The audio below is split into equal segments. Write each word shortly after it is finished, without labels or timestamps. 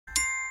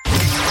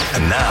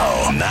And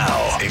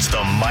now, it's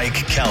the Mike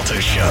Calta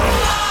Show.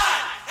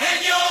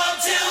 And you're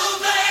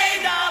too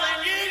late,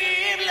 darling. You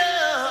give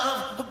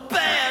love a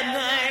bad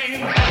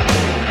name.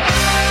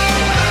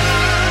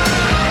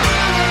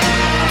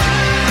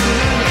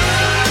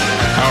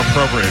 How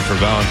appropriate for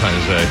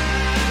Valentine's Day.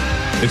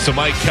 It's the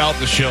Mike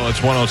Calta Show. It's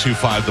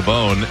 102.5 The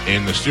Bone.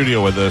 In the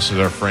studio with us is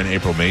our friend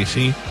April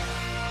Macie.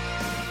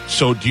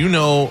 So do you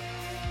know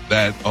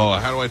that,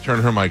 how do I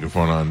turn her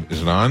microphone on?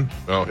 Is it on?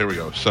 Oh, here we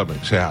go.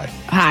 Subbing. Say hi.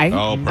 Hi.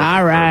 Oh, perfect.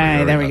 All right.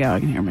 Perfect. There we go. I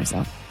can hear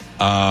myself.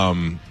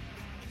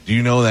 Do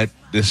you know that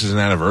this is an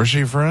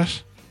anniversary for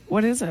us?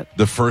 What is it?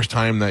 The first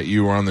time that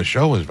you were on the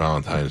show was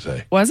Valentine's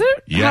Day. Was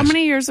it? Yes. How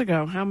many years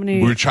ago?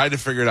 We were trying to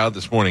figure it out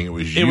this morning. It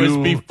was you. It was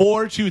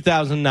before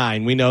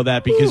 2009. We know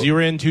that because you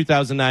were in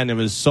 2009. It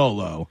was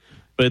solo.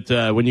 But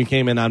when you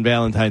came in on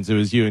Valentine's, it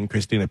was you and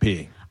Christina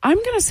P. I'm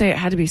going to say it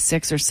had to be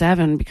 6 or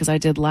 7 because I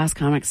did Last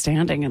Comic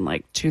Standing in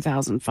like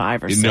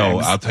 2005 or 6. No,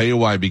 I'll tell you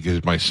why.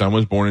 Because my son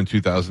was born in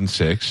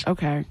 2006.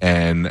 Okay.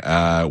 And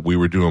we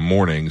were doing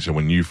mornings. And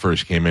when you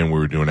first came in, we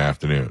were doing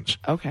afternoons.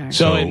 Okay.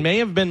 So it may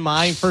have been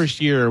my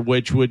first year,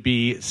 which would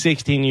be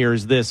 16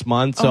 years this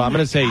month. So I'm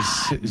going to say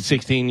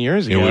 16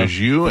 years ago. It was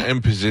you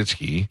and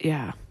Pizitsky.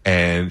 Yeah.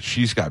 And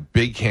she's got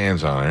big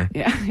cans on her.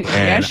 Yeah. And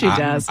Yeah, she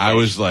does. I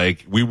was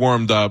like, we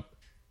warmed up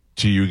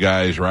to you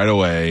guys right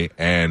away,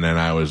 and then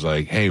I was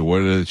like, hey,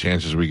 what are the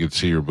chances we could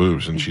see your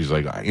boobs? And she's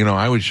like,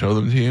 I would show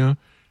them to you,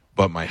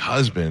 but my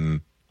husband,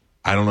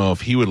 I don't know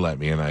if he would let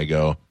me. And I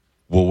go,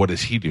 well, what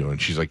does he do?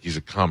 And she's like, he's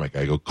a comic.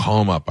 I go,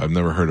 call him up. I've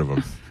never heard of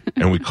him.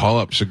 And we call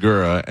up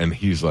Segura, and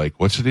he's like,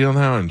 what's the deal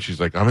now? And she's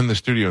like, I'm in the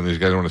studio, and these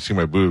guys want to see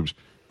my boobs.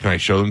 Can I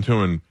show them to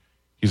him? And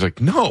he's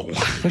like, no.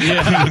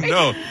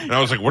 No. And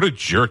I was like, what a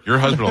jerk. Your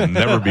husband will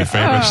never be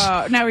famous.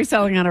 Oh, now he's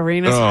selling out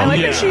arenas. Oh, I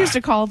like yeah. that she used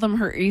to call them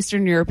her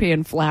Eastern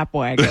European flap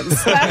wagons.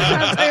 It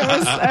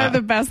was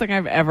the best thing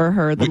I've ever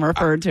heard them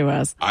referred to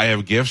as. I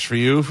have gifts for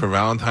you for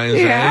Valentine's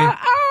Yeah. Day.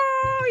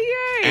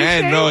 Oh, yay.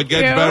 And no, it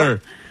gets Thank you.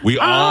 better. We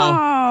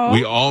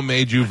all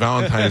made you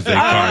Valentine's Day Oh,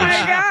 cards.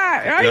 my God.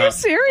 Are Yeah. you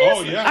serious?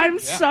 Oh, yeah. I'm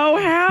so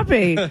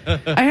happy.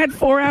 I had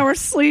 4 hours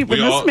sleep,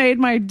 and this made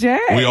my day.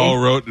 We all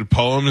wrote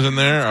poems in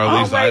there, or at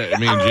least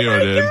me and Gio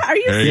did. God. Are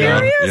you There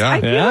serious? go. Yeah.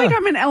 I feel like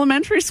I'm in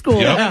elementary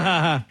school.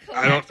 Yep.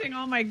 Collecting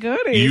all my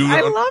goodies.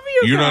 I love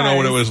you You guys. don't know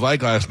what it was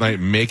like last night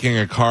making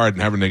a card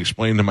and having to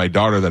explain to my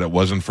daughter that it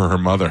wasn't for her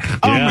mother.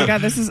 Oh my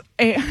God,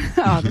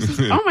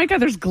 oh my God,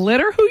 there's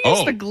glitter? Who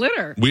used the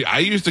glitter? I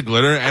used the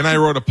glitter and I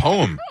wrote a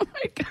poem. Oh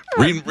my God.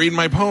 Read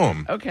my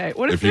poem. Okay,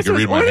 what if If you this could is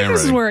read my what if this is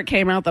handwriting. where it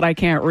came out that I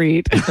can't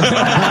read? I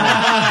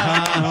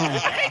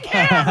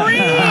can't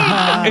read.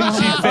 And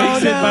she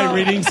fakes it by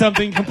reading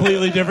something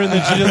completely different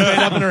that she just made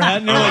up in her head.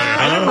 And you're like,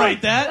 I didn't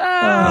write that.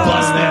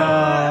 Plus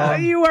that.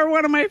 You are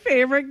one of my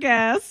favorite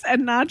guests,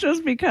 and not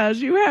just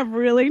because you have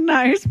really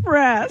nice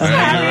breasts.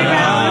 Happy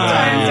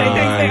Valentine's Day.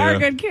 Thanks. They are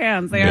good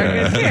cans. They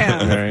are good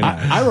cans. Very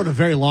nice. I wrote a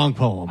very long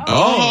poem.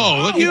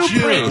 Oh, look at you.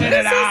 printed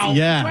it out.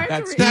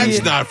 Yeah.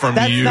 That's not from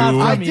you.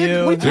 I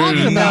did. We talked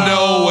There's about.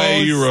 no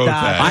way you wrote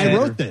Stop. that. I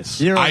wrote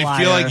this. You're a I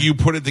feel liar. like you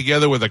put it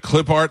together with a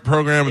clip art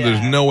program, and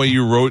there's no way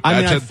you wrote I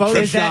mean, I that's a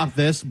photoshopped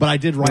this, but I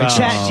did write it.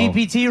 Chat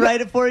GPT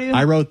write it for you?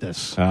 I wrote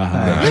this.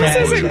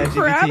 This is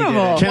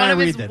incredible. Can One I of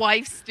his read it?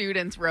 wife's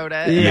students wrote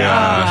it.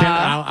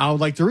 I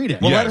would like to read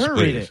it. Well, Yes, let her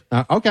please. read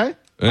it. Okay.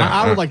 Yeah.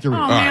 I would like to read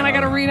Oh it. man, I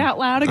got to read out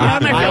loud again. I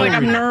feel I like will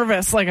I'm read it.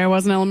 nervous, like I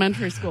was in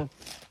elementary school.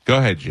 Go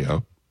ahead,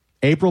 Gio.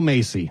 April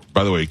Macie.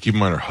 By the way, keep in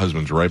mind her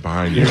husband's right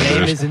behind you. Your name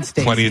There's isn't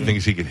Stacy. plenty of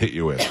things he could hit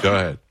you with. Go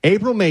ahead.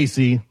 April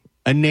Macie,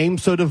 a name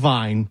so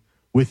divine,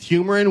 with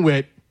humor and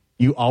wit,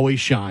 you always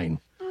shine.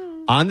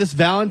 On this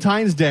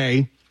Valentine's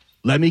Day,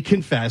 let me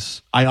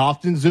confess, I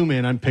often zoom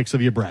in on pics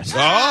of your breasts. Oh,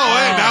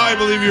 wait, now I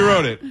believe you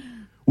wrote it.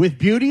 With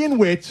beauty and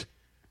wit,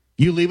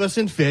 you leave us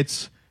in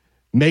fits,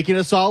 making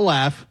us all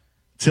laugh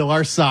till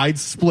our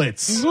sides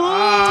splits.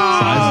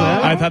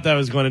 I thought that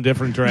was going a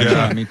different direction.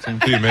 Yeah, me too.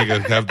 You make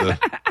us have the.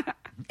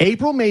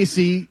 April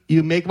Macie,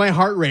 you make my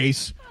heart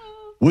race.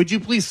 Would you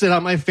please sit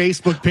on my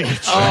Facebook page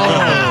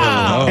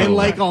and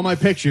like all my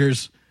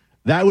pictures?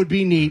 That would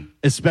be neat,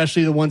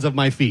 especially the ones of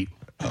my feet.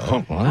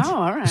 Oh,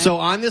 all right. So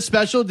on this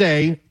special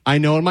day, I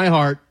know in my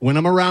heart, when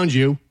I'm around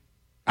you,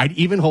 I'd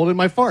even hold in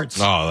my farts.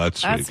 Oh, that's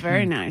sweet. That's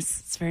very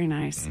nice. It's very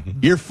nice.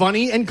 You're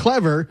funny and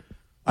clever,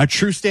 a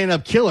true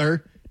stand-up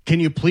killer.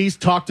 Can you please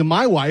talk to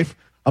my wife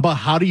about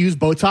how to use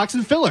Botox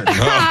and filler?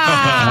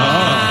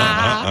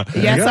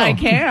 Yes, I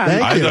can.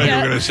 Thank I you. thought you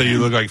were going to say you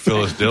look like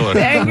Phyllis Diller.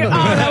 Thank you. Oh,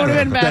 that would have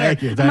been better.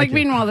 Thank you, Like, you.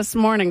 meanwhile, this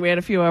morning we had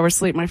a few hours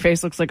sleep. My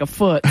face looks like a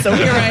foot. So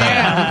here I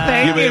am.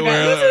 Thank Yeah, you. but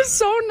Guys. we're- This is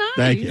so nice.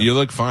 Thank you. You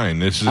look fine.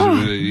 This is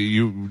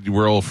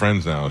we're old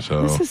friends now.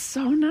 So This is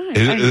so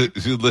nice.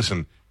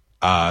 listen,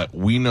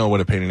 we know what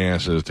a pain in the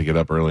ass is to get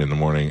up early in the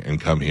morning and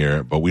come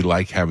here, but we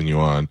like having you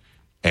on.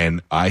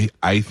 And I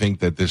think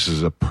that this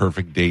is a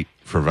perfect date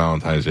for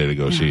Valentine's Day to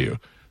go see you.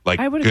 Like,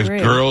 I would because agree.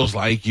 girls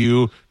like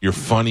you, you're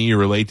funny, you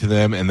relate to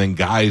them, and then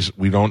guys,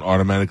 we don't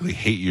automatically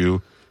hate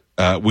you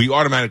we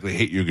automatically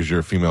hate you because you're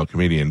a female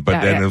comedian,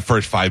 but then in the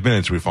first 5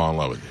 minutes we fall in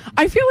love with you.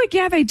 I feel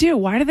like they do.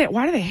 Why do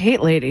they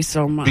hate ladies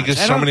so much? Because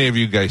so many of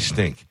you guys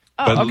stink.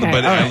 But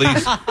okay.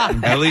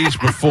 at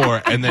least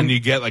before, and then you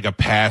get like a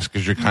pass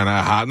because you're kind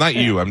of hot. Not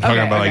you. I'm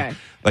talking about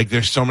like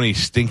there's so many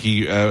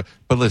stinky. But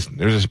listen,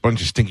 there's a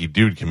bunch of stinky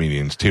dude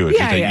comedians too. It's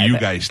just that you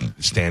guys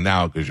stand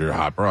out because you're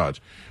hot broads.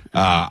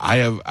 I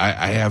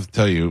have to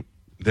tell you,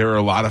 there are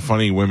a lot of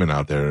funny women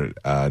out there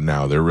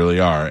now. There really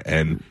are,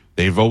 and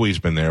they've always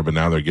been there, but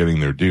now they're getting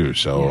their due.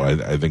 So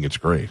I think it's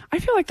great. I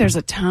feel like there's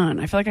a ton.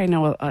 I feel like I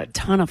know a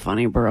ton of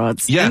funny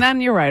broads. Yeah. And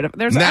then you're right.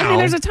 There's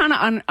a ton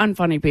of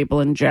unfunny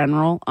people in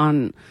general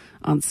on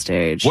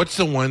stage. What's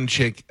the one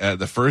chick,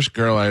 the first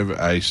girl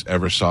I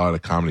ever saw at a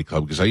comedy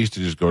club, because I used to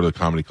just go to the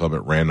comedy club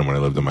at random when I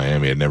lived in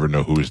Miami. I'd never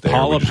know who was there.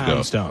 Paula We'd just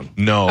Poundstone.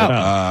 Go.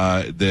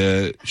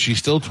 No. She's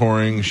still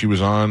touring. She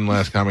was on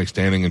Last Comic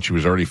Standing, and she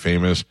was already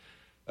famous.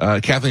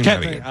 Kathleen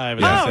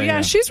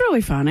Madigan. She's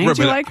really funny.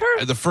 Do you like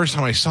her? The first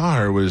time I saw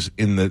her was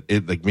in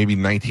like maybe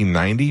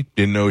 1990.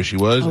 Didn't know who she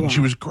was, and she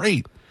was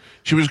great.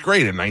 She was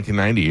great in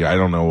 1990. I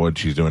don't know what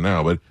she's doing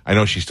now, but I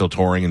know she's still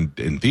touring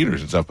in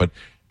theaters and stuff. But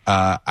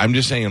I'm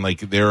just saying, like,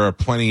 there are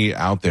plenty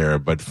out there.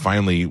 But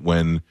finally,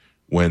 when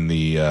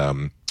the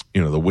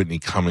the Whitney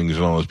Cummings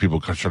and all those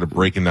people started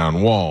breaking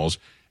down walls,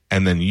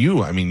 and then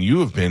you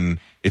have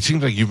been. It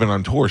seems like you've been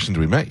on tour since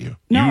we met you.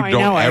 No, you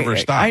don't ever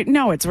stop.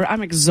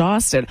 I'm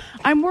exhausted.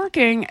 I'm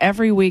working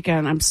every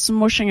weekend. I'm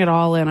smushing it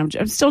all in.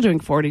 I'm still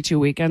doing 42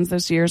 weekends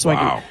this year, so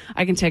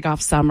I can take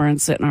off summer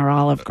and sit in our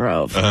olive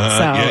grove.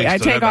 I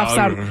take off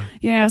summer.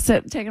 Yeah,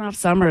 taking off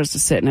summer is to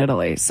sit in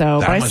Italy. So,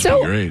 that but I must still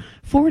be great.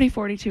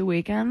 42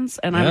 weekends,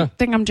 and I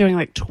think I'm doing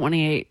like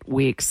 28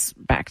 weeks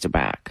back to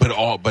back.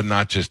 But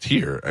not just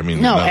here. I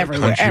mean,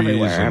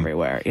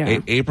 everywhere. Yeah.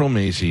 April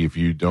Macie, if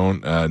you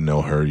don't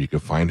know her, you can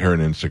find her on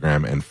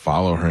Instagram and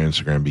follow her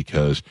Instagram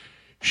because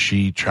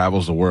she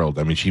travels the world.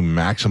 I mean, she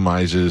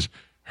maximizes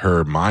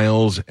her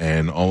miles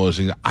and all those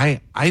things. I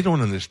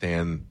don't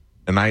understand,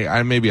 and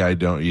I maybe I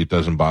don't. It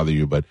doesn't bother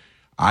you, but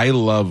I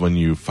love when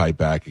you fight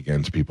back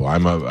against people.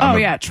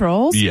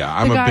 Trolls? Yeah,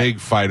 I'm a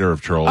big fighter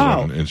of trolls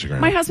on Instagram.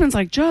 My husband's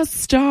like, just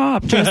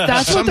stop.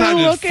 That's what they're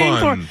looking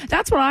for.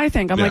 That's what I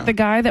think. I'm like the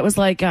guy that was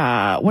like,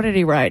 what did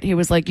he write? He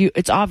was like,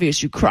 it's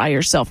obvious you cry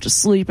yourself to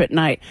sleep at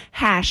night.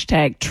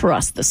 #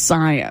 trust the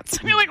science.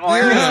 And you're like,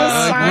 where is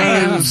the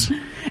science?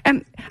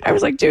 And I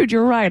was like, dude,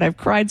 you're right. I've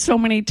cried so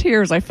many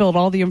tears. I filled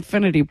all the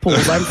infinity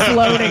pools. I'm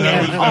floating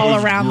in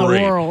all around the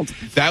world.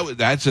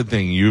 That's the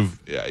thing. You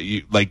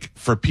like,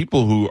 for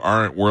people who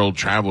aren't world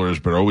travelers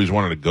but always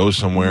wanted to go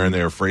somewhere and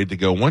they're afraid to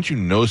go, once you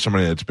know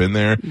somebody that's been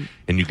there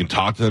and you can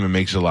talk to them, it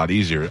makes it a lot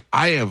easier.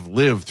 I have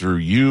lived through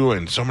you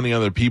and so many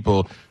other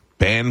people,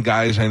 band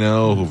guys I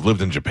know who've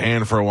lived in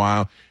Japan for a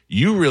while.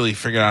 You really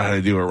figured out how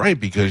to do it right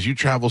because you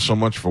travel so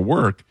much for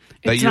work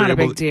that it's not a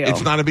big deal.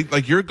 It's not a big,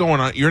 like, you're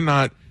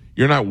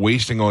not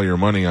wasting all your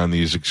money on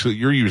these.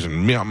 You're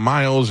using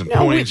miles and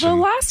points. The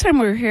last time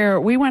we were here,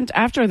 we went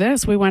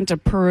to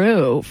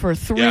Peru for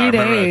 3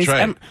 days. That's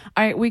right.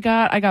 And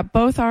I got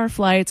both our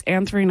flights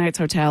and 3 nights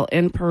hotel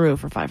in Peru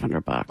for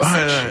 $500.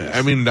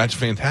 I mean, that's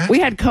fantastic. We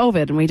had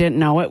COVID and we didn't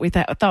know it. We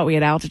thought we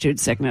had altitude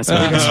sickness. We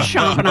were just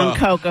chomping on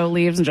cocoa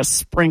leaves and just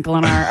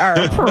sprinkling our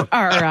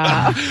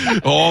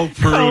all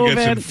Peru COVID.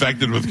 gets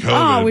infected with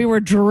COVID. Oh, we were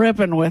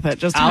dripping with it.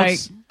 Just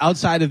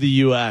outside of the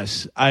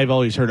U.S., I've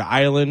always heard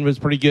Ireland was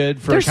pretty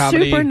good for comedy.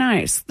 They're super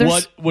nice.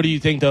 What do you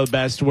think, though,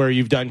 best where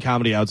you've done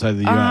comedy outside of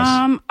the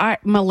U.S.?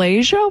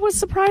 Malaysia was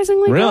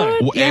surprisingly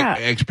good. Yeah.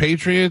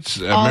 Expatriates,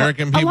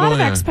 American people? A lot of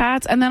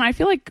expats. And then I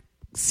feel like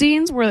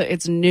scenes where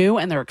it's new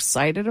and they're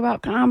excited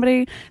about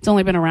comedy. It's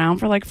only been around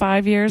for like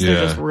 5 years.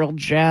 They're just real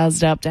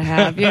jazzed up to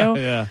have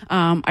you.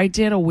 I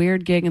did a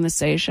weird gig in the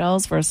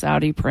Seychelles for a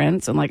Saudi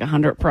prince and like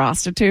 100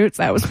 prostitutes.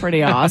 That was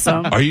pretty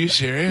awesome. Are you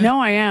serious?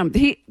 No, I am.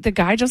 The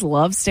guy just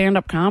loves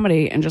stand-up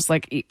comedy and just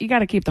like, you got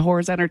to keep the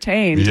whores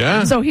entertained.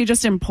 Yeah. So he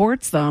just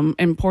imports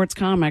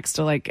comics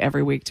to like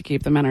every week to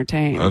keep them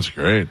entertained. That's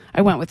great.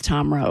 I went with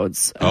Tom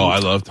Rhodes. I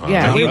love Tom.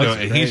 Yeah,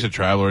 he's a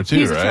traveler too,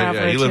 he's right? A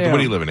traveler What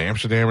do you live in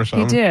Amsterdam or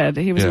something? He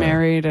did. He was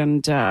married,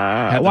 and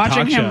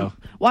watching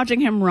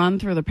him run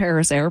through the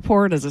Paris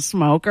airport as a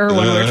smoker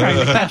when we were trying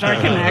to fetch our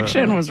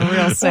connection was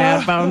real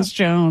sad. Bones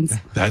Jones.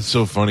 That's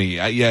so funny.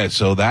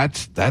 So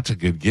that's a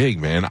good gig,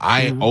 man.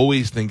 I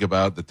always think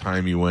about the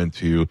time you went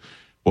to.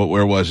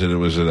 Where was it? It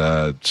was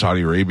at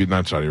Saudi Arabia,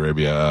 not Saudi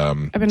Arabia.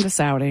 I've been to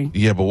Saudi.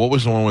 Yeah, but what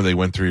was the one where they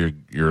went through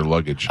your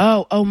luggage?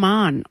 Oh,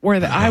 Oman,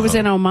 I was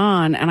in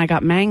Oman and I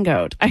got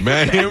mangoed. I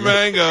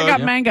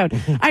got mangoed.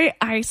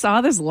 I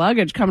saw this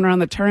luggage coming around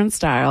the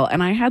turnstile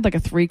and I had like a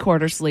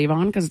 3/4 sleeve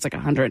on because it's like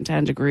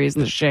 110 degrees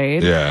in the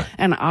shade. Yeah.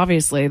 And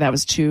obviously that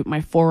was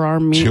my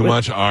forearm meat. Too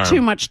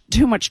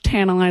much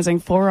tantalizing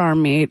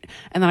forearm meat.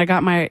 And then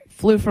I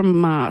flew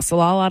from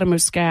Salal out of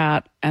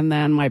Muscat. And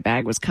then my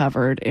bag was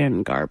covered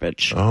in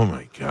garbage. Oh,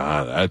 my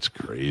God. That's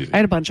crazy. I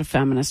had a bunch of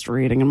feminists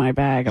reading in my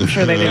bag. I'm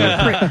sure they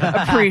didn't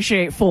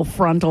appreciate full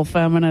frontal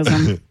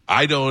feminism.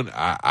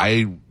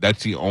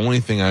 That's the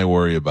only thing I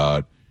worry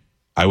about.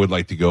 I would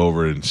like to go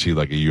over and see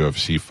like a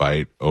UFC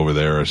fight over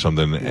there or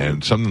something,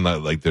 and something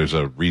that like there's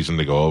a reason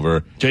to go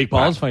over. Jake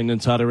Paul's fighting in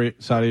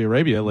Saudi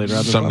Arabia later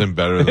on. Something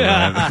better than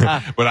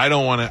that. But I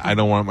don't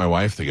want my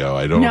wife to go.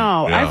 I don't.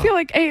 No, I feel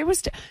like it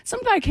was some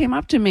guy came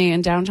up to me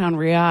in downtown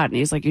Riyadh and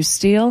he's like, "You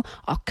steal,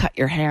 I'll cut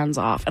your hands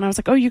off." And I was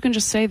like, "Oh, you can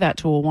just say that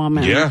to a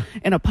woman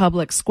in a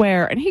public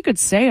square." And he could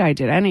say I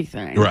did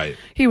anything. Right.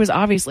 He was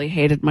obviously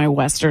hated my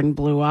Western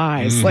blue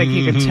eyes, like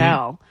he could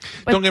tell.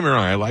 But don't get me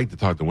wrong. I like to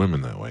talk to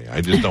women that way. I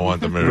just don't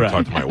want them to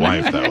talk to my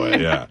wife that way.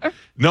 Yeah.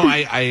 No,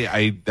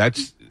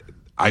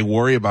 I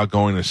worry about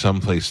going to some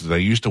places. I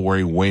used to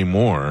worry way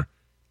more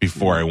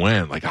before I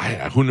went. Like,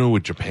 who knew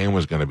what Japan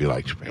was going to be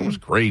like? Japan was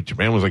great.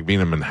 Japan was like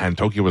being in Manhattan.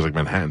 Tokyo was like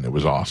Manhattan. It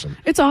was awesome.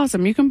 It's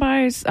awesome. You can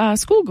buy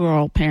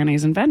schoolgirl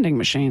panties and vending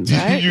machines,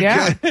 right?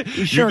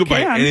 You sure can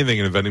buy anything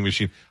in a vending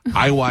machine.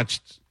 I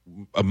watched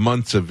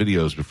months of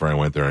videos before I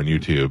went there on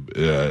YouTube.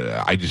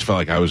 I just felt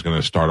like I was going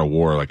to start a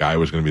war. Like I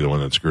was going to be the one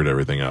that screwed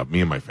everything up. Me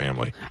and my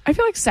family. I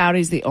feel like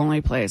Saudi's the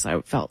only place I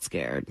felt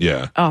scared.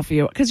 Yeah.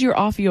 Because you're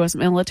off U.S.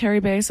 military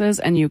bases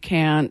and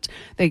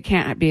they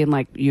can't be in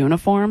like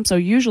uniform. So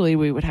usually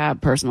we would have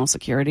personal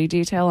security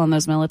detail on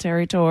those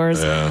military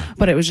tours. Yeah.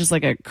 But it was just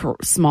like a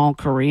small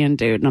Korean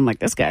dude. And I'm like,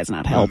 this guy's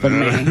not helping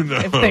me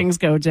if things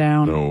go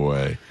down. No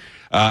way.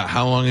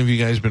 How long have you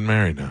guys been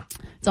married now?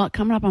 It's all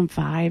coming up on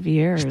 5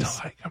 years. Still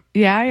like him.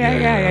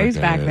 Yeah. He's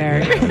back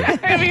there.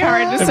 It'd be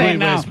hard to say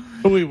no.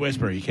 We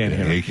whisper. You can't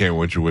hear. You can't.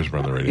 What you whisper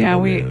on the radio? Yeah,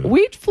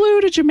 we flew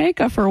to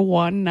Jamaica for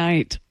one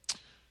night.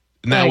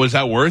 Now, was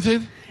that worth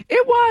it?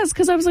 It was,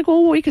 because I was like,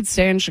 well, we could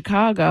stay in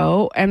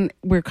Chicago, and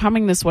we're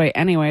coming this way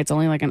anyway. It's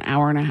only like an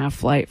hour and a half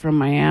flight from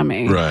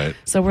Miami. Right.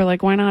 So we're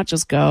like, why not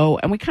just go?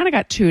 And we kind of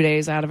got 2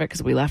 days out of it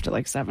because we left at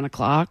like 7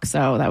 o'clock.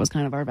 So that was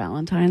kind of our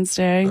Valentine's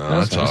Day. Oh,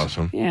 that's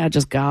awesome. Yeah,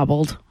 just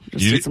gobbled.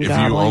 If you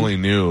only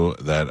knew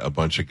that a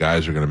bunch of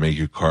guys are going to make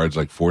you cards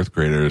like fourth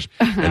graders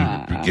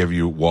and give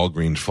you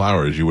Walgreens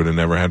flowers, you would have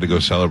never had to go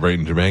celebrate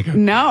in Jamaica.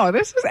 No,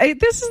 this is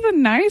the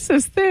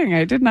nicest thing.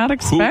 I did not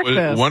expect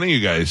this. One of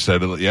you guys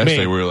said it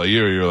yesterday. We were like,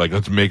 you were like,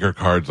 let's make our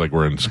cards like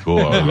we're in school.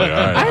 I was like,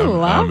 all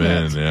right, I'm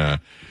in. Yeah.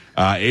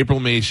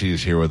 April Macie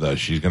is here with us.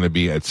 She's going to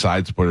be at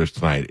Side Splitters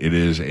tonight. It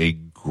is a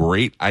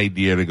great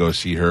idea to go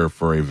see her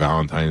for a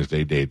Valentine's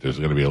Day date. There's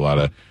going to be a lot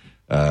of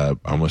I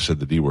almost said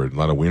the D word. A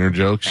lot of wiener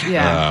jokes.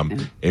 Yeah.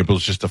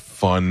 April's just a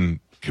fun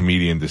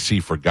comedian to see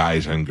for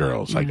guys and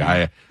girls. Like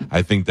I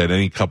think that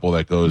any couple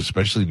that goes,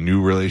 especially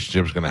new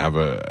relationships, going to have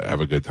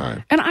a good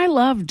time. And I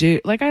love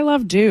dudes.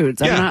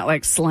 I'm not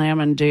like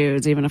slamming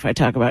dudes, even if I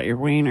talk about your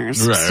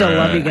wieners.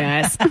 Love you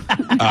guys.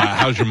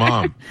 How's your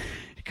mom?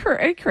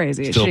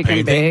 Crazy as Still she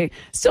painting? can be.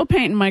 Still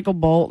painting Michael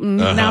Bolton.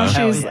 Now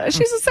she's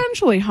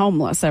essentially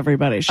homeless,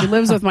 everybody. She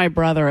lives with my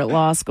brother at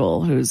law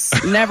school, who's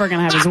never going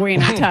to have his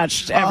wiener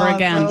touched ever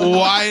again.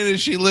 Why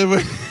does she live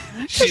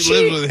with... She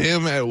lives with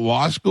him at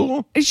law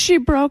school? She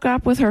broke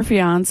up with her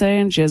fiance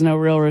and she has no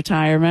real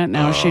retirement.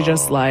 Now she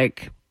just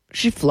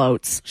she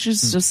floats.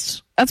 She's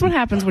just... That's what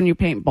happens when you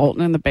paint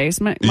Bolton in the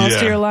basement most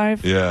of your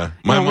life. Yeah.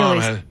 My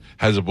mom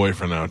has a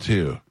boyfriend now,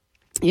 too.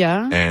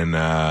 Yeah. And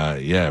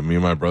me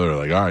and my brother are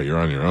like, all right, you're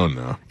on your own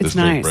now. It's this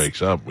nice. thing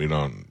breaks up. We're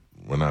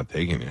not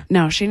taking you.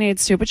 No, she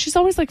needs to, but she's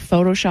always like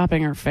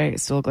photoshopping her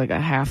face to look like a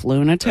half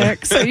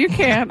lunatic. So you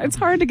can't. It's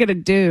hard to get a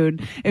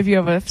dude if you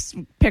have a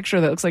picture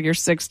that looks like you're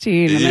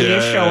 16 and then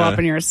you show up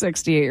and you're a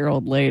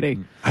 68-year-old lady.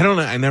 I don't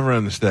know. I never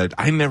understood.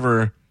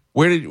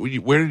 Where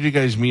did you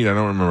guys meet? I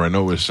don't remember. I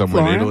know it was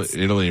somewhere in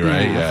Italy,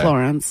 right? Yeah,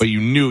 Florence. But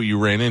you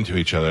ran into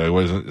each other. It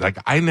wasn't like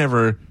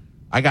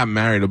I got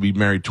married. I'll be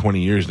married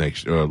 20 years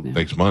next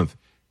month.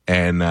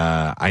 And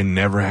I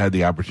never had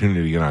the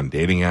opportunity to get on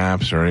dating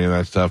apps or any of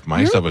that stuff.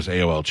 My stuff was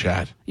AOL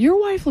chat. Your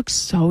wife looks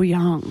so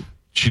young.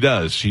 She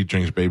does. She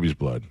drinks baby's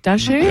blood.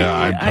 Does she?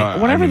 Yeah.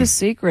 Whatever the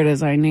secret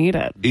is, I need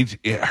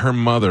it. Her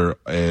mother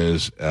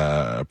is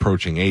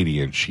approaching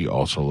 80, and she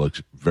also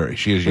looks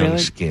she has young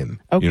skin.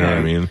 Okay. You know what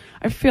I mean?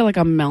 I feel like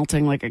I'm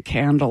melting like a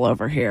candle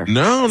over here.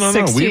 No.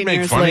 We'd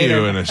make fun of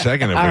you in a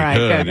second if we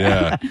could. Good.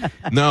 Yeah.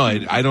 No,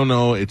 I don't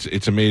know.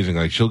 It's amazing.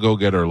 Like she'll go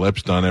get her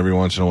lips done every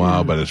once in a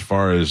while, but as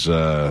far as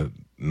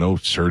no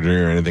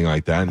surgery or anything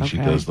like that, and she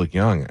does look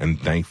young.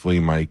 And thankfully,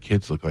 my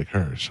kids look like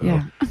her,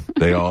 so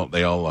they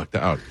all lucked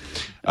out.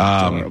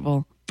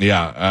 Adorable.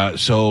 Yeah.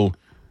 So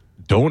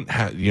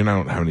you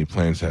don't have any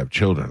plans to have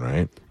children,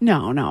 right?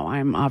 No.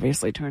 I'm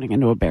obviously turning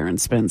into a barren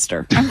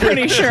spinster. I'm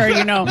pretty sure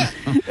you're gonna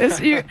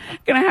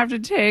have to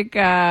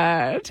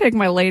take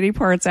my lady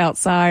parts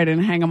outside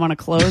and hang them on a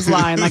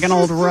clothesline like an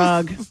old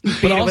rug.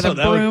 Beat it with a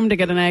broom to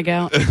get an egg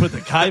out. Put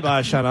the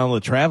kibosh on all the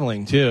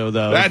traveling too,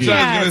 though. That's what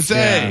I was gonna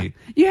say. Yeah.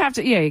 You have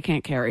to. Yeah, you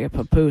can't carry a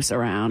papoose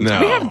around.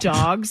 No. We have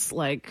dogs.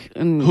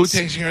 Who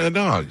takes care of the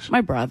dogs?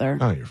 My brother.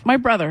 Oh, you're fine. My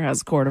brother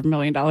has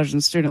 $250,000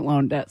 in student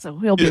loan debt, so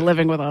he'll be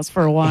living with us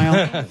for a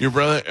while. Your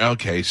brother?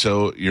 Okay,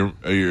 so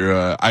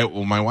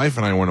my wife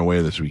and I went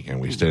away this weekend.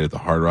 We stayed at the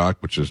Hard Rock,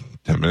 which is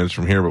 10 minutes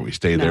from here, but we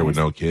stayed there with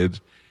no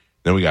kids.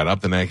 Then we got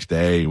up the next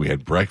day. We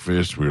had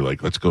breakfast. We were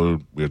like, let's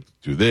go. We'll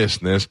do this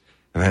and this.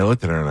 And I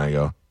looked at her and I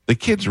go, the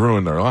kids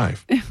ruined their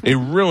life. It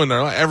ruined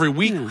their life. Every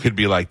week could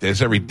be like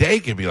this. Every day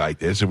could be like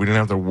this if we didn't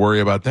have to worry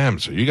about them.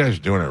 So you guys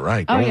are doing it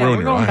right. Don't ruin your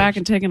we're going lives. back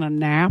and taking a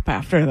nap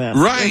after this.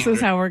 Right. This is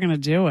how we're going to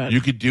do it.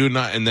 You could do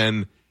not, and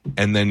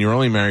then you're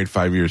only married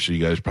 5 years, so you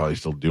guys probably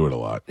still do it a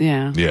lot.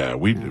 Yeah. Yeah.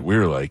 We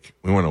were like,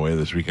 we went away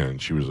this weekend,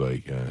 and she was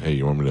like, "Hey,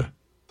 you want me to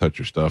touch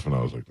your stuff?" And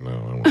I was like, "No,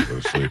 I want to go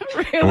to sleep."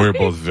 Really? And we were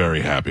both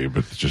very happy,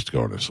 but it's just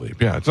going to sleep.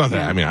 Yeah, it's not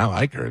that. I mean, I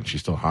like her, and she's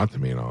still hot to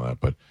me and all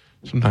that, but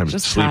sometimes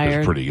Just sleep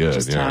tired. is pretty good.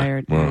 Just yeah.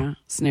 tired. Well, Yeah.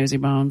 Snoozy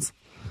bones.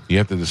 you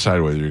have to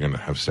decide whether you're going to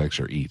have sex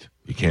or eat.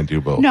 You can't do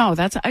both. No,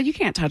 that's you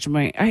can't touch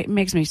my. It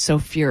makes me so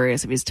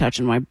furious if he's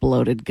touching my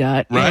bloated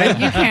gut. Right? Like,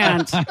 you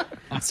can't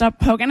stop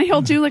poking. And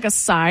he'll do like a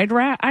side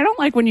wrap. I don't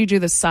like when you do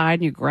the side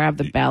and you grab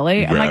the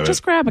belly. I'm grab like, it.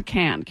 just grab a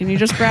can. Can you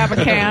just grab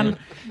a can?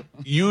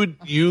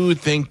 You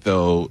think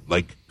though,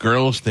 like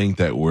girls think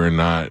that we're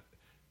not,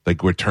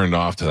 like we're turned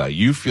off to that.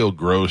 You feel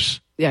gross,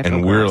 Yeah, I feel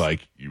and we're gross.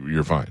 like,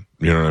 you're fine.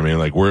 You know what I mean?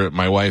 Like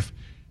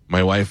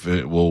my wife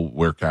will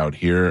work out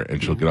here,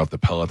 and she'll get off the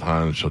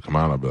Peloton, and she'll come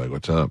out. And I'll be like,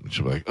 "What's up?" And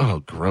she'll be like, "Oh,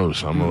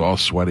 gross. I'm all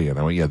sweaty." And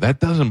I went, "Yeah, that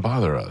doesn't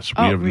bother us.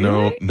 We Oh, have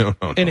really? no.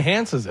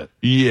 Enhances it.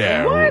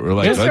 Yeah, we're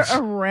like, Just let's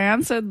a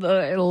rancid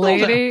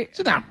lady.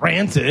 It's not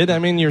rancid. I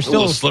mean, you're a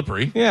still little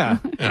slippery. Yeah.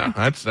 Yeah,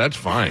 that's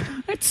fine.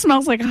 It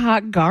smells like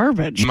hot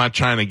garbage. I'm not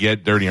trying to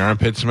get dirty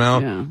armpit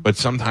smell, Yeah. but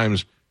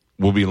sometimes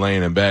we'll be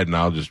laying in bed and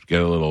I'll just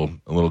get a little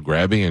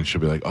grabby, and she'll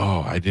be like,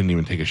 "Oh, I didn't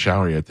even take a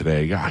shower yet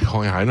today." Yeah,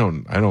 I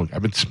don't.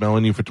 I've been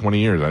smelling you for 20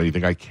 years. Do you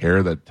think I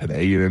care that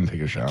today you didn't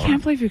take a shower? I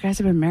can't believe you guys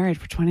have been married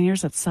for 20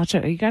 years. That's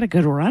you got a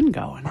good run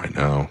going. I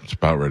know. It's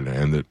about ready to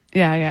end it.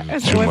 Yeah.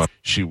 Too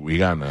much. We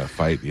got in a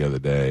fight the other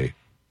day,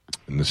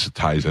 and this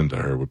ties into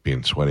her with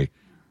being sweaty.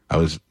 I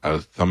was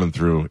thumbing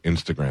through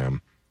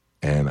Instagram,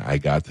 and I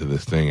got to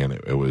this thing, and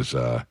it was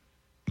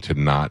to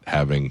not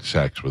having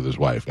sex with his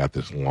wife. Got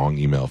this long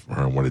email from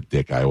her, and what a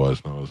dick I was.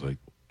 And I was like,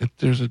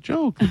 "There's a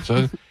joke."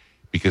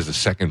 Because the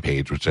second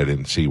page, which I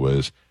didn't see,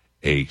 was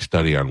a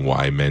study on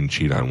why men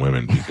cheat on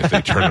women because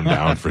they turn them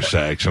down for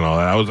sex and all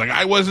that. I was like,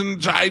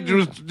 I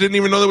just didn't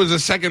even know there was a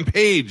second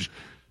page.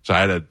 So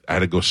I had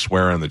to go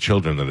swear on the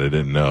children that I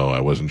didn't know.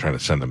 I wasn't trying to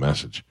send a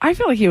message. I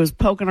feel like he was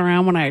poking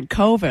around when I had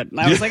COVID, and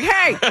I was like,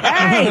 "Hey,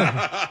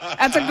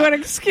 that's a good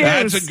excuse."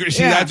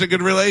 That's a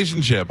good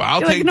relationship. I'll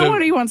You're take like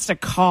nobody wants to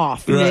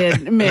cough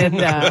mid. Oh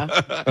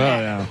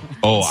yeah.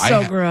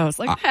 So gross,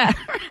 like that.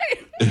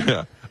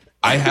 Right?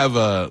 I have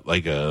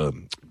a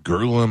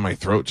gurgle in my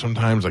throat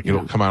sometimes. Like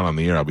it'll come out on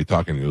the air. I'll be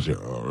talking, and you'll hear,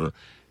 "Oh."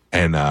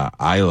 And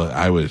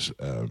I was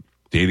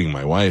dating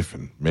my wife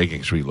and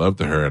making sweet love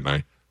to her, and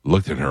I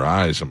looked in her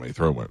eyes, and my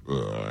throat went,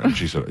 "Ugh." And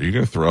she said, "Are you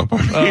going to throw up on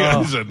me?"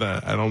 I said,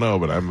 "I don't know,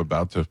 but I'm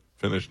about to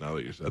finish now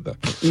that you said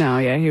that." No,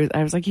 yeah,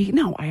 I was like,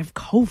 "No, I have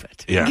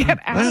COVID. Yeah. Get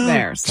out of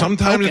there." Stop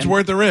Sometimes it's poking.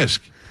 worth the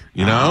risk.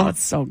 You know? Oh,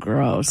 it's so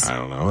gross. I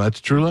don't know. That's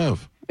true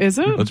love. Is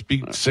it? Let's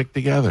be sick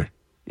together.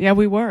 Yeah,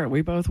 we were.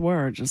 We both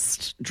were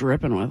just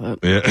dripping with it.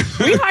 Yeah.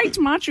 We hiked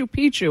Machu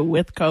Picchu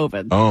with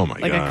COVID. Oh, my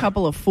like God. a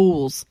couple of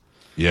fools.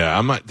 Yeah,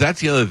 I'm not. That's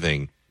the other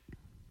thing.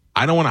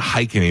 I don't want to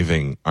hike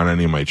anything on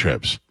any of my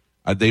trips.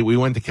 We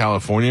went to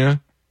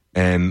California,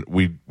 and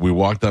we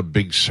walked up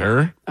Big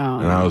Sur,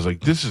 and I was like,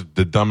 "This is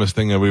the dumbest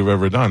thing that we've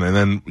ever done." And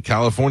then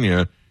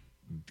California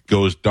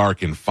goes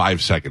dark in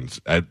 5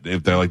 seconds.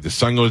 If they're like the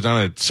sun goes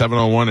down at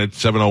 7:01, at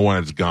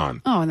 7:01 it's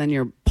gone. Oh, and then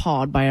you're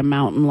pawed by a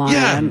mountain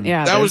lion.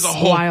 Yeah, that there's was the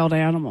whole wild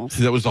animals.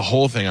 That was the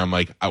whole thing. I'm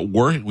like,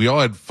 we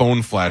all had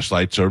phone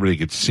flashlights so everybody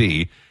could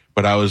see.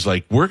 But I was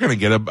like, we're going to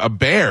get a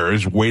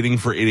bears waiting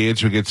for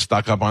idiots who get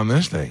stuck up on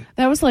this thing.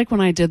 That was like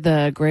when I did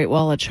the Great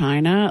Wall of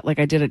China. Like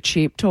I did a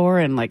cheap tour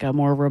in like a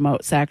more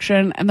remote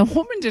section, and the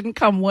woman didn't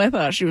come with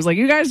us. She was like,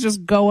 "You guys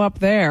just go up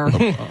there."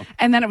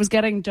 And then it was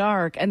getting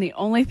dark, and the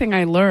only thing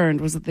I learned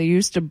was that they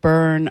used to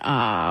burn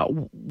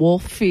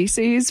wolf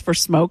feces for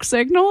smoke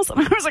signals.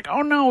 And I was like,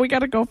 "Oh no, we got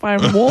to go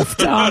find wolf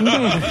tongue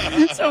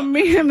so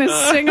me and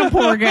this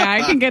Singapore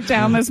guy can get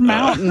down this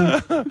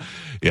mountain."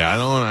 Yeah, I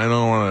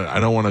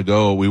don't want to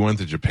go. We went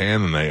to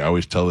Japan, and I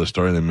always tell this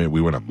story.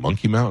 We went up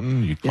Monkey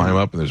Mountain. You climb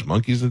up, and there's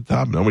monkeys at the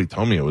top. Nobody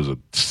told me it was a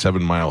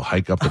 7-mile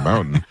hike up the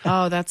mountain.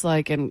 Oh, that's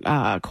like in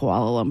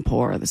Kuala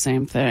Lumpur, the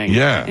same thing.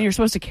 Yeah. And you're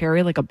supposed to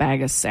carry like a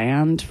bag of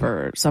sand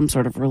for some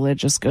sort of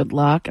religious good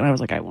luck. And I was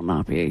like, I will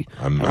not be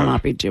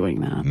doing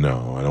that.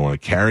 No, I don't want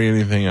to carry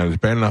anything. It's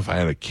bad enough I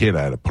had a kid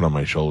I had to put on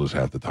my shoulders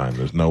half the time.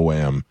 There's no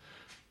way I'm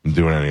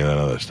doing any of that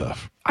other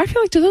stuff. I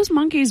feel like, do those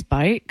monkeys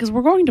bite? Because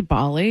we're going to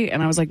Bali,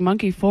 and I was like,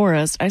 monkey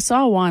forest. I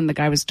saw one, the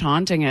guy was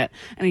taunting it,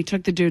 and he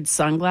took the dude's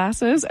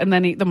sunglasses, and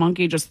then the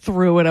monkey just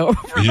threw it over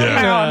the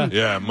mountain.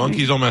 Yeah,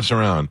 monkeys don't mess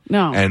around.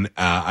 No. And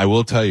I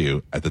will tell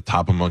you, at the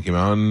top of Monkey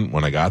Mountain,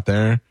 when I got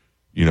there,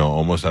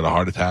 almost had a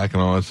heart attack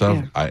and all that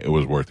stuff, it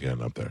was worth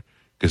getting up there.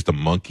 Because the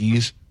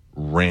monkeys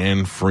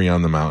ran free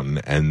on the mountain,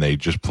 and they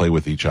just play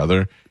with each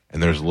other.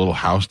 and there's a little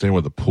house there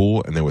with a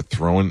pool, and they were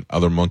throwing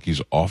other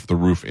monkeys off the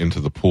roof into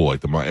the pool.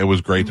 Like it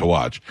was great to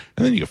watch.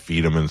 And then you could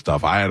feed them and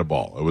stuff. I had a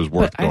ball. It was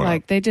worth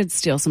going. They did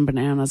steal some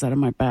bananas out of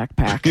my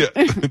backpack. Yeah,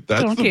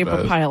 that's Don't keep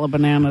a pile of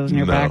bananas in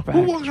your backpack.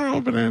 Who walks around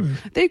with bananas?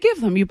 They give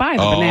them. You buy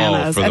the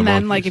bananas, for the and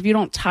then monkeys. if you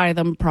don't tie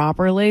them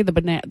properly,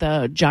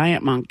 the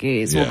giant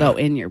monkeys will go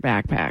in your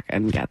backpack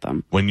and get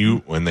them.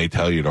 When they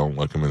tell you don't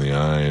look them in the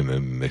eye, and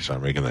then they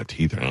start making that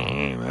teeth,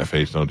 that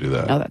face, don't do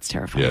that. Oh, that's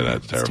terrifying. Yeah,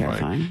 that's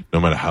terrifying. No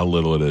matter how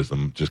little it is,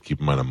 just keep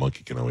in mind a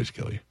monkey can always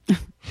kill you.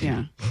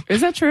 Yeah.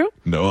 Is that true?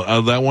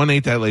 No, that one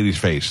ate that lady's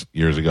face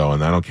years ago,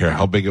 and I don't care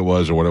how big it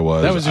was or what it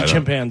was. That was a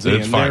chimpanzee,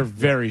 and fine. They're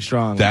very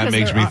strong. That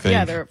makes me think.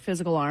 Yeah, their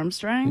physical arm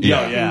strength.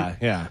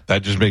 Yeah.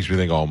 That just makes me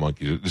think all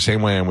monkeys. The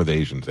same way I am with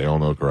Asians. They all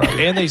know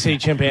karate. And they say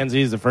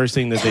chimpanzees, the first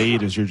thing that they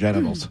eat is your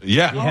genitals.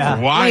 Yeah.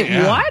 Why?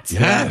 Wait, what?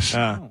 Yes.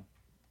 I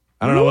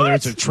don't know whether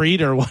it's a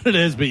treat or what it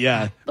is, but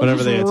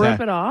whenever they attack.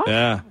 Rip it off?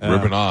 Yeah.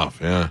 Rip it off,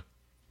 yeah.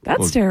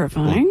 That's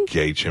terrifying. Little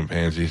gay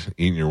chimpanzees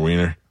eating your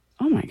wiener.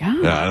 Oh, my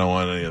God. Yeah, I don't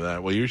want any of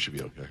that. Well, you should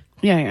be okay.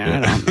 Yeah.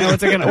 I don't know.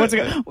 What's it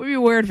gonna? Would be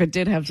weird if it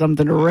did have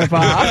something to rip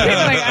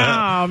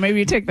off. Maybe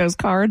you take those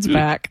cards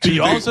back. But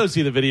you also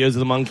see the videos of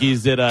the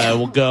monkeys that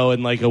will go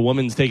and a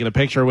woman's taking a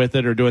picture with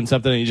it or doing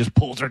something, and he just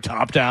pulls her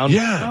top down.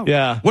 Yeah.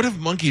 Yeah. What if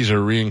monkeys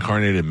are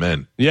reincarnated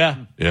men? Yeah.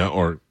 Yeah,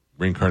 or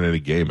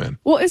reincarnated gay men.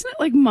 Well, isn't it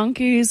like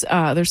monkeys?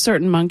 There's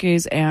certain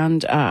monkeys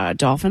and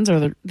dolphins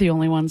are the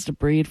only ones to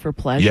breed for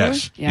pleasure.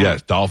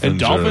 Yes. Dolphins. And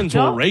dolphins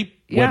will rape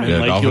women.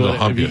 Yeah, dolphins will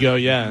hump if you you. go,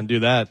 and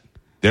do that.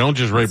 They don't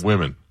just rape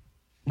women.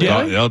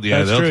 Yeah, they'll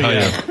That's tell true,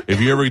 you if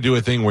you ever do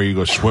a thing where you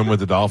go swim with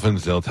the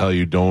dolphins, they'll tell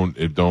you don't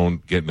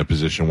get in a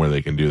position where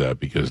they can do that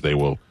because they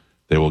will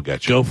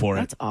get you. Go for it.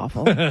 That's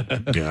awful.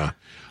 Yeah.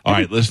 All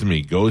right, listen to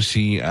me. Go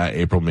see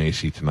April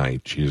Macie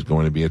tonight. She is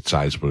going to be at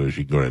Side Splitters.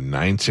 You can go to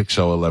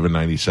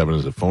 960-1197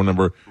 as the phone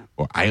number.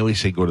 Or I always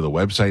say go to the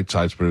website,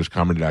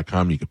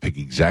 sidesplitterscomedy.com. You can pick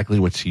exactly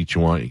what seat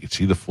you want. You can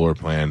see the floor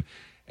plan,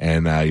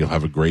 and you'll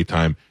have a great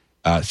time.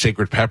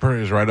 Sacred Pepper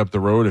is right up the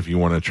road if you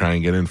want to try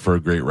and get in for a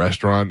great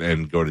restaurant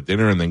and go to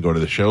dinner and then go to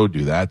the show.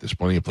 Do that. There's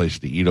plenty of places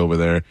to eat over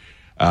there.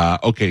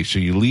 Okay, so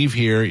you leave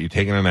here, you're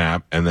taking a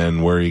nap, and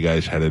then where are you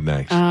guys headed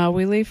next?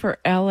 We leave for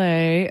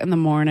L.A. in the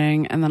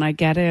morning, and then I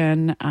get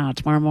in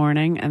tomorrow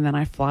morning, and then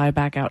I fly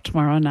back out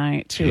tomorrow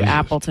night to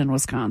Appleton,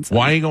 Wisconsin.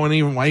 Why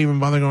even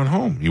bother going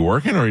home? You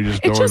working or are you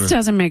just going? It just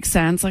doesn't make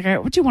sense. Like,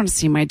 would you want to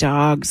see my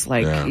dogs?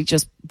 You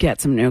just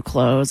get some new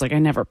clothes. Like, I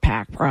never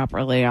pack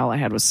properly. All I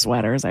had was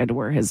sweaters. I had to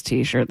wear his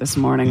T-shirt this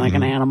morning like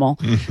an animal.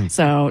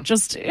 So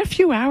just a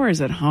few hours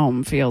at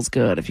home feels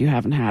good if you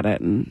haven't had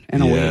it in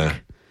a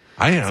week.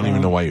 I don't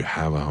even know why you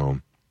have a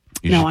home.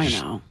 I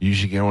know. You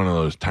should get one of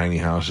those tiny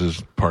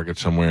houses, park it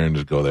somewhere, and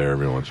just go there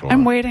every once in a while.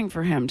 I'm waiting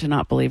for him to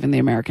not believe in the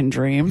American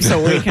dream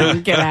so we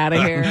can get out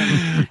of here.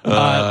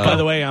 By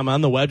the way, I'm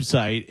on the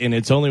website, and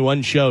it's only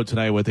one show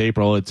tonight with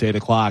April. It's 8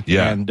 o'clock,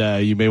 and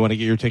you may want to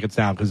get your tickets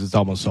now because it's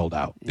almost sold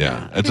out.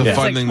 Yeah, it's a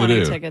fun thing to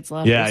do. Tickets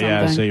left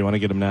yeah, so you want to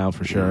get them now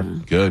for sure.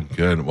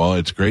 Good. Well,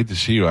 it's great to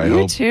see you. I You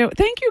hope. too.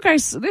 Thank you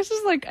guys. This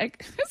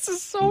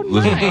is so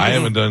Listen, nice. I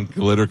haven't done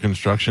glitter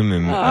construction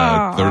in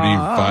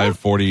 35,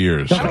 40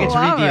 years. Don't forget to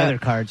read the it. other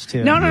cards,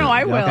 too. No,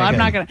 I will. Okay, I'm good.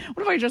 not going to.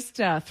 What if I just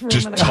threw him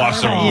Just in the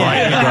toss them garbage?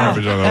 right in the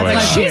garbage on the way.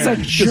 She's a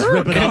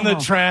jerk. In the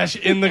trash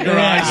in the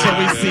garage so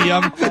we see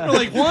them. We're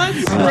like, what?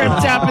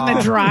 Ripped up in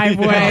the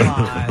driveway.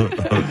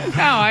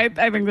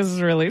 I think this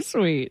is really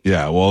sweet.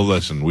 Yeah, well,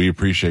 listen, we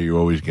appreciate you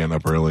always getting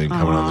up early and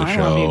coming on the I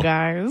show. love you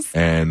guys.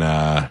 And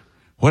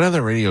what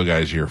other radio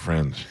guys are your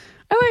friends?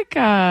 I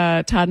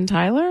like Todd and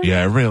Tyler. Yeah,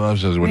 everybody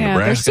loves those. Yeah,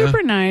 Nebraska. they're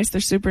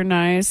super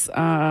nice.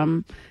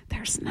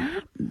 There's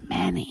not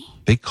many.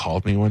 They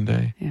called me one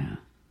day. Yeah.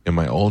 In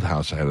my old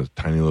house, I had a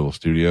tiny little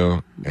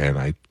studio, and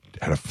I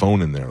had a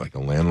phone in there, like a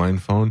landline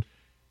phone.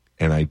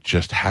 And I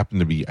just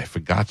happened to I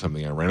forgot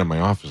something. I ran in my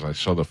office, and I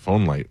saw the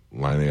phone light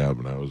lining up,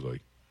 and I was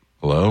like,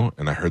 hello?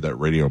 And I heard that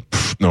radio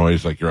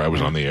noise, like I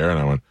was on the air, and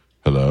I went,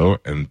 hello?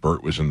 And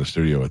Bert was in the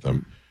studio with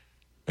them.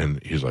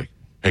 And he's like,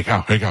 hey,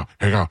 Cal.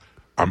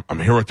 I'm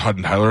here with Todd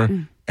and Tyler,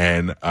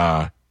 and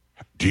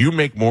do you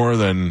make more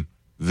than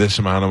this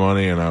amount of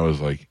money? And I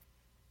was like,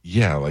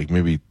 yeah, like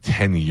maybe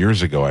 10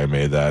 years ago I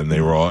made that, and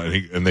they were all,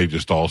 and they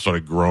just all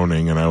started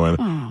groaning, and I went,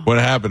 what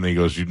happened? And he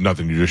goes,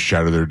 nothing, you just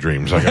shattered their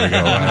dreams. I gotta go.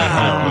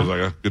 I was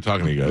like, good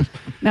talking to you guys.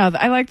 No,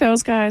 I like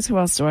those guys. Who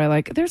else do I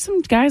like? There's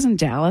some guys in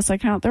Dallas I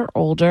count. They're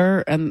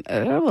older, and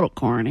they're a little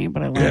corny,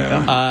 but I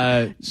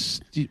like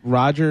them.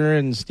 Roger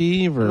and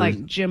Steve, or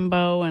like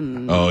Jimbo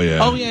and... Oh, yeah.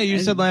 Oh, yeah, you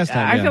said last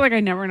time. I feel like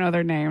I never know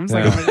their names.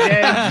 Like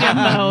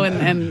Jimbo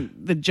and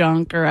the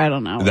Junk, or I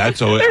don't know.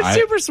 That's always, they're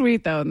super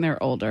sweet, though, and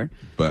they're older.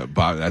 But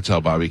that's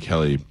how Bobby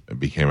Kelly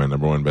became my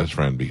number one best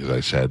friend, because I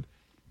said,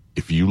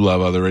 if you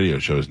love other radio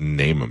shows,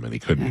 name them. And he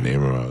couldn't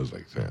name them. I was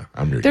like, yeah,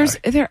 I'm your guy.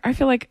 I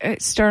feel like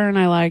Stern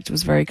I liked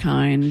was very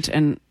kind.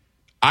 And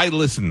I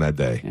listened that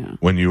day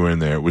when you were in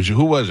there.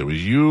 Who was it?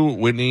 Was you,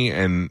 Whitney,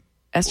 and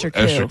Esther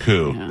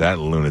Koo, Yeah. that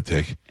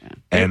lunatic.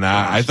 And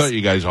I thought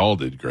you guys all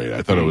did great.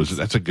 I thought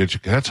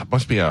that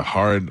must be a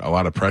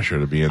lot of pressure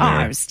to be in there.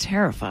 I was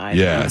terrified.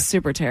 Yeah. I was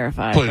super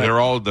terrified.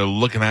 They're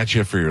looking at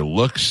you for your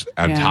looks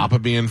on top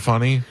of being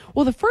funny.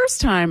 Well, the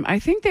first time, I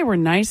think they were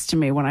nice to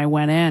me when I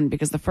went in,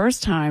 because the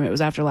first time, it was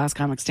after Last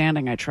Comic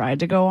Standing, I tried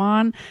to go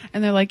on,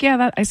 and they're like,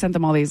 I sent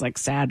them all these like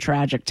sad,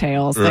 tragic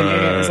tales thinking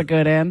it was a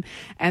good in.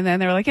 And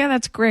then they were like,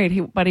 that's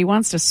great, but he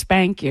wants to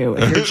spank you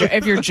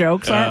if your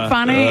jokes aren't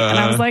funny. And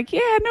I was like,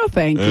 no,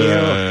 thank you.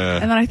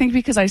 And then I think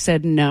because I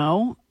said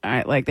no,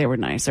 they were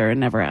nicer and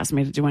never asked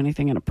me to do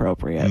anything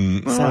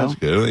inappropriate. So that's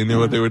good. They knew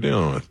what they were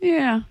dealing with.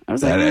 Yeah. I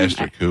was that like,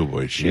 Esther Koo,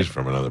 boy, she's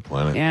from another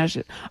planet. Yeah.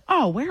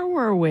 Where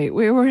were we?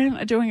 We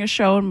were doing a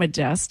show in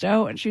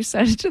Modesto, and she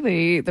said to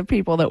the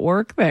people that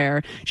work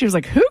there, she was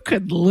like, who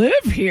could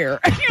live here?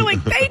 And you're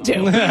like, they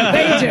do.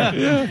 They do.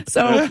 Yeah.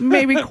 So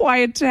maybe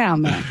quiet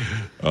down then.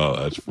 Oh,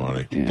 that's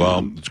funny. Yeah.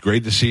 Well, it's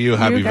great to see you.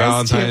 Happy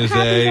Valentine's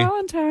Day. Happy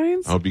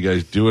Valentine's. I hope you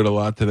guys do it a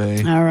lot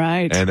today. All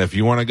right. And if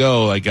you want to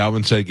go, like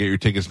Alvin said, get your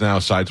tickets now,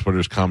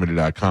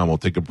 sidesplitterscomedy.com. We'll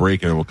take a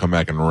break and then we'll come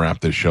back and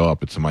wrap this show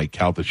up. It's the Mike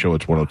Calta Show.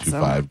 It's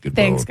 102.5. Good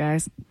Thanks,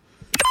 guys.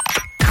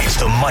 It's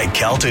the Mike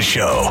Calta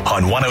Show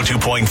on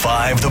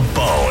 102.5 The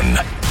Bone.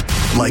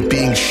 Like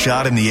being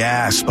shot in the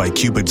ass by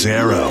Cupid's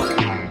arrow.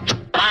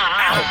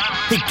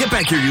 Ow. Hey, get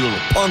back here, you little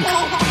punk.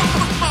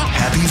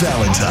 Happy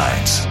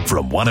Valentine's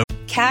from 102.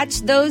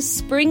 Catch those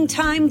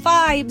springtime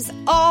vibes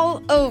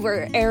all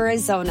over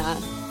Arizona.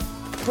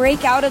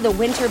 Break out of the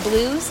winter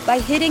blues by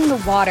hitting the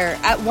water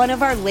at one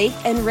of our lake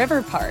and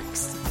river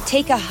parks.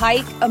 Take a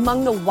hike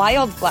among the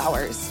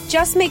wildflowers.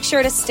 Just make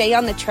sure to stay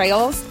on the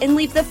trails and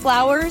leave the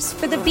flowers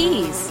for the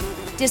bees.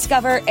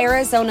 Discover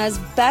Arizona's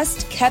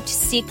best kept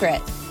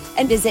secret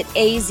and visit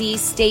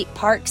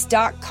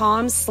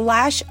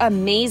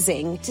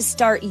azstateparks.com/amazing to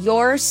start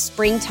your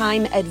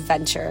springtime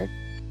adventure.